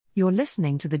You're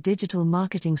listening to the Digital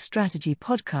Marketing Strategy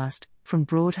Podcast from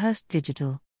Broadhurst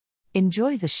Digital.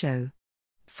 Enjoy the show.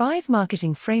 5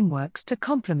 marketing frameworks to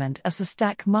complement a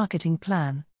SOSTAC marketing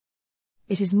plan.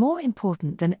 It is more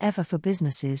important than ever for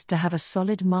businesses to have a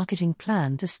solid marketing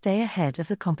plan to stay ahead of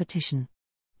the competition.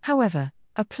 However,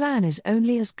 a plan is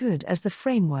only as good as the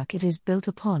framework it is built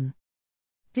upon.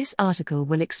 This article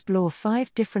will explore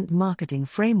 5 different marketing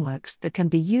frameworks that can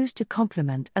be used to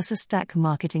complement a SOSTAC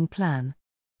marketing plan.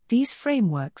 These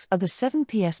frameworks are the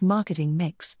 7Ps Marketing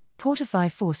Mix, Porter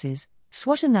 5 Forces,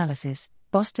 SWOT Analysis,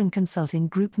 Boston Consulting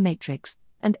Group Matrix,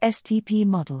 and STP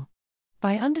Model.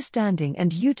 By understanding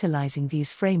and utilizing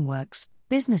these frameworks,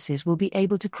 businesses will be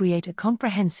able to create a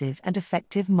comprehensive and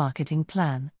effective marketing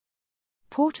plan.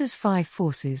 Porter's 5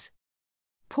 Forces.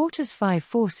 Porter's 5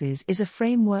 Forces is a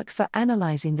framework for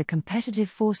analyzing the competitive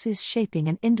forces shaping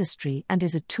an industry and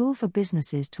is a tool for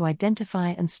businesses to identify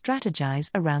and strategize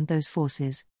around those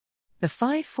forces. The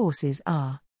 5 forces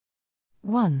are: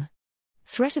 1.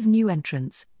 Threat of new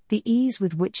entrants, the ease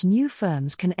with which new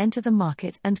firms can enter the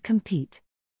market and compete.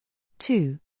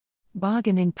 2.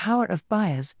 Bargaining power of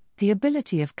buyers, the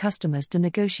ability of customers to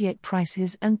negotiate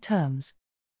prices and terms.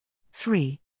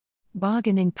 3.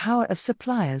 Bargaining power of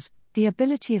suppliers, the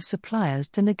ability of suppliers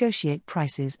to negotiate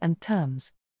prices and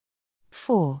terms.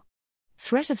 4.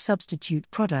 Threat of substitute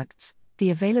products, the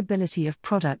availability of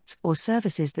products or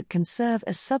services that can serve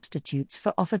as substitutes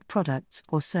for offered products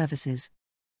or services.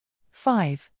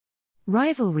 5.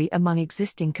 Rivalry among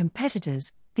existing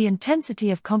competitors, the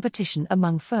intensity of competition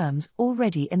among firms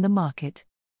already in the market.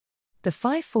 The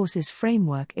 5 Forces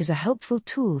framework is a helpful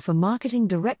tool for marketing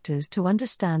directors to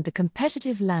understand the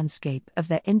competitive landscape of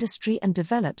their industry and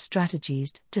develop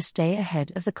strategies to stay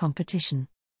ahead of the competition.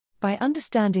 By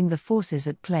understanding the forces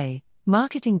at play,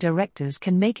 marketing directors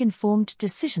can make informed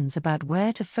decisions about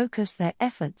where to focus their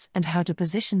efforts and how to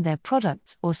position their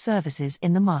products or services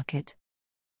in the market.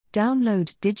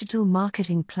 Download Digital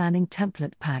Marketing Planning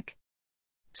Template Pack.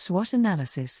 SWOT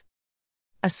Analysis.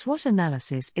 A SWOT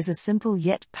analysis is a simple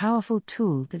yet powerful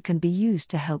tool that can be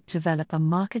used to help develop a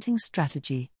marketing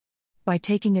strategy. By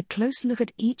taking a close look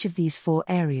at each of these 4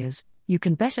 areas, you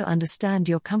can better understand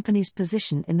your company's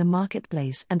position in the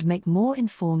marketplace and make more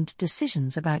informed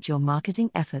decisions about your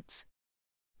marketing efforts.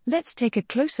 Let's take a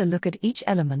closer look at each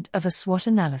element of a SWOT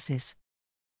analysis.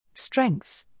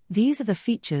 Strengths. These are the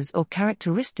features or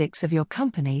characteristics of your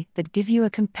company that give you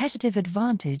a competitive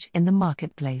advantage in the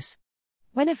marketplace.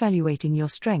 When evaluating your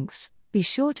strengths, be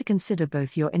sure to consider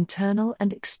both your internal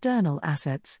and external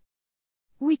assets.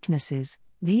 Weaknesses.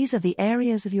 These are the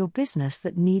areas of your business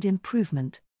that need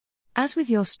improvement. As with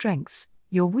your strengths,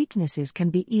 your weaknesses can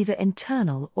be either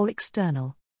internal or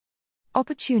external.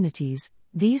 Opportunities.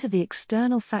 These are the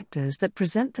external factors that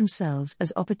present themselves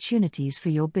as opportunities for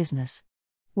your business.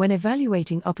 When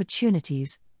evaluating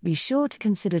opportunities, be sure to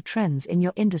consider trends in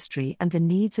your industry and the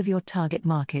needs of your target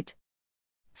market.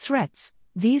 Threats.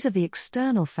 These are the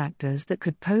external factors that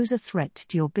could pose a threat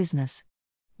to your business.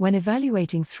 When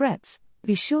evaluating threats,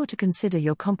 be sure to consider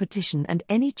your competition and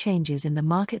any changes in the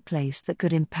marketplace that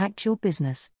could impact your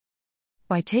business.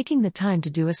 By taking the time to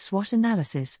do a SWOT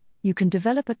analysis, you can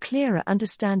develop a clearer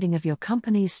understanding of your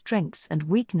company's strengths and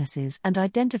weaknesses and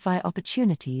identify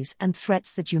opportunities and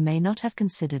threats that you may not have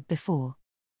considered before.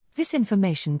 This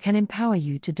information can empower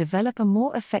you to develop a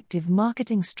more effective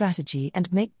marketing strategy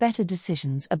and make better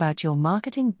decisions about your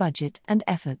marketing budget and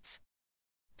efforts.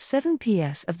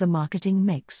 7Ps of the Marketing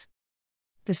Mix.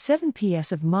 The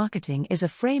 7Ps of marketing is a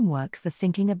framework for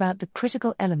thinking about the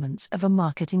critical elements of a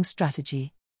marketing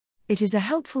strategy. It is a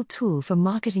helpful tool for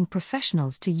marketing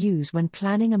professionals to use when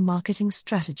planning a marketing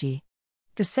strategy.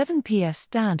 The 7Ps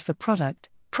stand for product,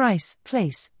 price,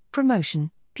 place,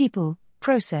 promotion, people,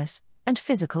 process, and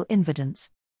physical evidence.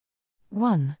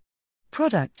 1.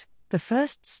 Product. The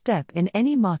first step in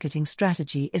any marketing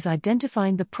strategy is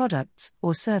identifying the products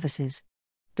or services.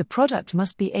 The product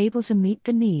must be able to meet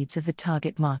the needs of the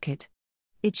target market.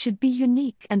 It should be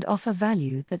unique and offer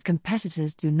value that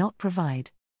competitors do not provide.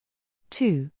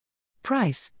 2.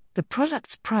 Price. The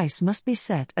product's price must be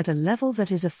set at a level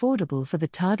that is affordable for the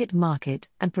target market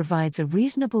and provides a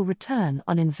reasonable return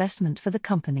on investment for the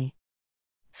company.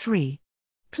 3.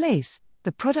 Place.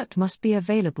 The product must be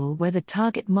available where the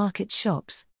target market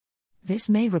shops. This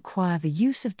may require the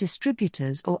use of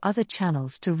distributors or other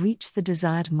channels to reach the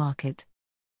desired market.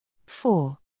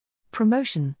 4.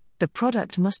 Promotion. The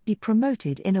product must be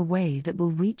promoted in a way that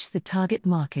will reach the target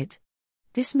market.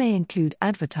 This may include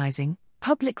advertising,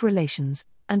 public relations,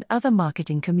 and other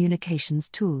marketing communications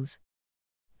tools.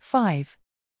 5.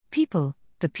 People.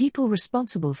 The people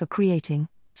responsible for creating,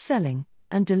 selling,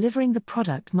 and delivering the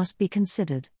product must be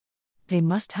considered. They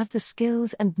must have the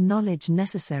skills and knowledge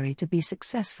necessary to be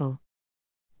successful.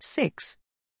 6.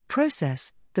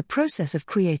 Process. The process of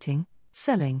creating,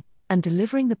 selling, and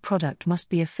delivering the product must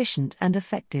be efficient and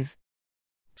effective.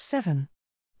 7.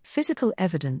 Physical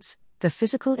evidence. The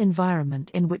physical environment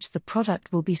in which the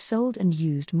product will be sold and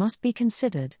used must be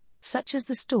considered, such as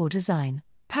the store design,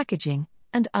 packaging,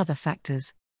 and other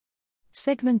factors.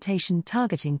 Segmentation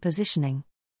targeting positioning.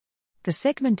 The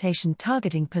segmentation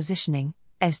targeting positioning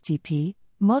 (STP)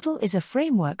 model is a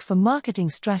framework for marketing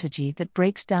strategy that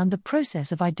breaks down the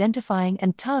process of identifying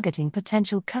and targeting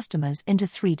potential customers into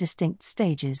 3 distinct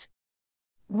stages.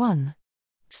 1.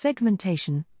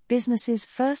 Segmentation. Businesses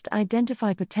first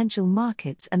identify potential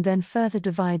markets and then further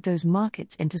divide those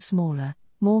markets into smaller,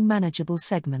 more manageable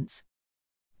segments.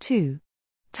 2.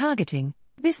 Targeting.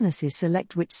 Businesses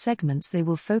select which segments they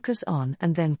will focus on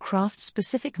and then craft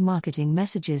specific marketing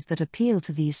messages that appeal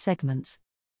to these segments.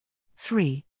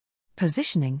 3.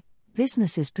 Positioning.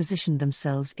 Businesses position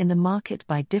themselves in the market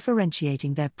by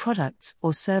differentiating their products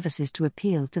or services to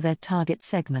appeal to their target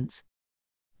segments.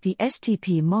 The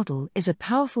STP model is a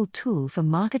powerful tool for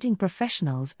marketing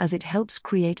professionals as it helps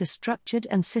create a structured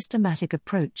and systematic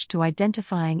approach to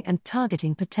identifying and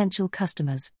targeting potential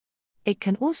customers. It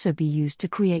can also be used to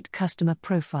create customer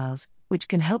profiles, which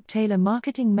can help tailor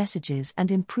marketing messages and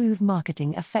improve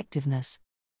marketing effectiveness.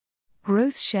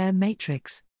 Growth Share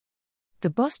Matrix.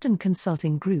 The Boston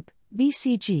Consulting Group,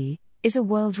 BCG, is a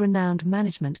world-renowned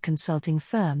management consulting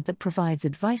firm that provides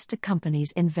advice to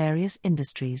companies in various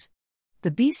industries. The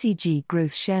BCG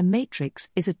Growth Share Matrix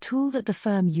is a tool that the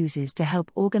firm uses to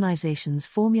help organizations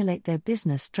formulate their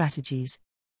business strategies.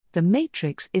 The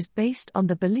matrix is based on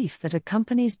the belief that a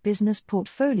company's business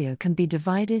portfolio can be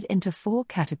divided into 4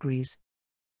 categories.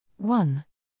 1.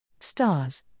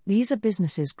 Stars. These are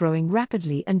businesses growing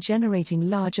rapidly and generating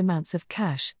large amounts of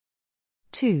cash.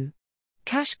 2.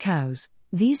 Cash cows.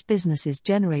 These businesses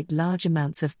generate large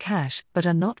amounts of cash but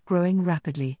are not growing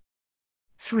rapidly.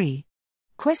 3.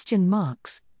 Question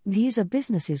marks. These are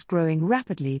businesses growing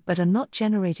rapidly but are not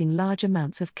generating large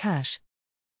amounts of cash.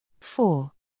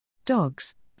 4.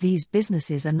 Dogs. These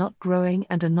businesses are not growing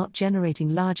and are not generating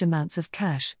large amounts of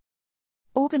cash.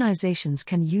 Organizations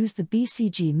can use the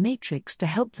BCG matrix to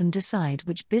help them decide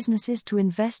which businesses to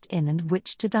invest in and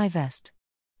which to divest.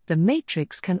 The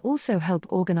matrix can also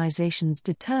help organizations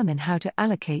determine how to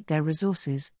allocate their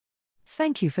resources.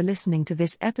 Thank you for listening to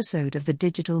this episode of the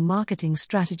Digital Marketing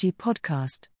Strategy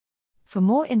Podcast. For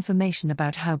more information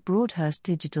about how Broadhurst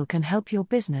Digital can help your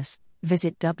business,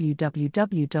 visit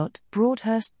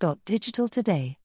www.broadhurst.digital today.